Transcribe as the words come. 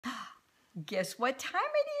Guess what time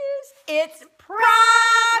it is? It's prom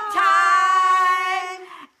time!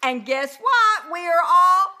 And guess what? We are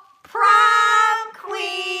all prom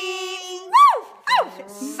queens! Woo! Oh,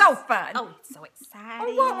 it's so fun. Oh, it's so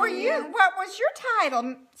exciting. What were you? What was your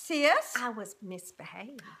title, sis? I was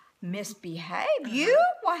misbehaved. Misbehave? You?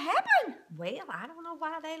 What happened? Well, I don't know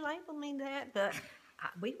why they labeled me that, but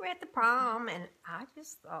we were at the prom, and I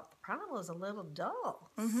just thought the prom was a little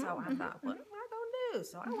dull. So I thought, what am I going to do?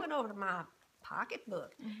 So I went over to my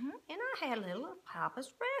pocketbook, and I had a little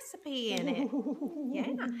Papa's recipe in it.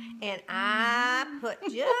 Yeah, and I put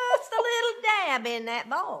just a little dab in that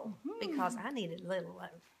bowl because I needed a little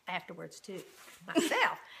afterwards too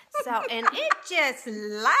myself. So, and it just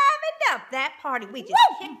livened up that party. We just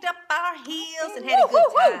kicked up our heels and had a good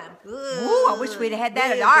time. Ooh, I wish we'd had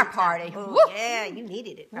that at our party. Oh, yeah, you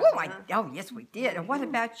needed it. Oh, yes, we did. And what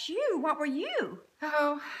about you? What were you?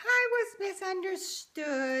 Oh, I was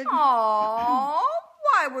misunderstood. Oh,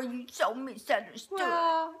 why were you so misunderstood?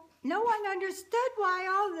 Well, no one understood why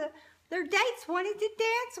all their dates wanted to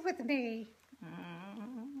dance with me.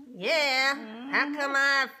 Yeah, how come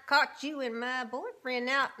I caught you and my boyfriend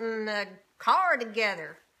out in the car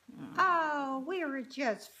together? Oh, we were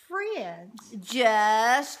just friends.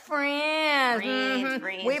 Just friends. Friends,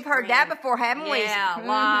 We've heard that before, haven't we? Yeah, a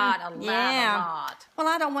lot. Well,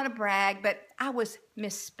 I don't want to brag, but I was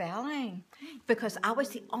misspelling because I was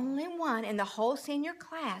the only one in the whole senior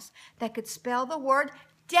class that could spell the word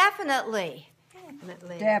definitely.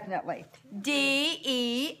 Definitely. D-E-F-I-N-I-T-E-L-Y.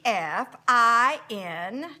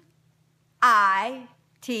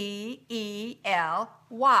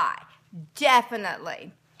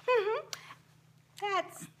 Definitely.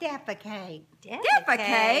 That's defecate.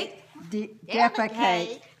 Defecate?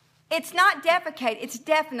 Defecate. It's not defecate, it's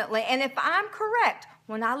definitely. And if I'm correct,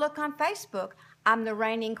 when I look on Facebook, I'm the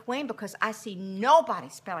reigning queen because I see nobody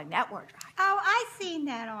spelling that word right. Oh, I seen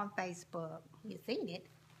that on Facebook. You seen it?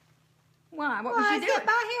 Why? What was you doing?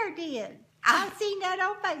 My hair did. I seen that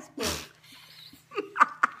on Facebook.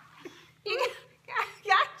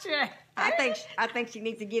 Gotcha. I think she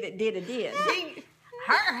needs to get it did.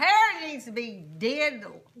 Her hair needs to be did.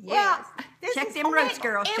 Yes. Check them roots,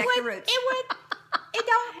 girls. Check the roots. It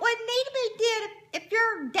wouldn't need to be did if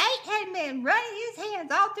your date hadn't been running his hands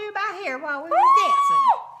all through my hair while we were dancing.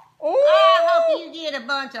 I hope you get a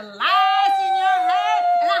bunch of lice in your hair,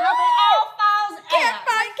 and I hope it all falls out. Can't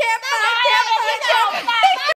fight.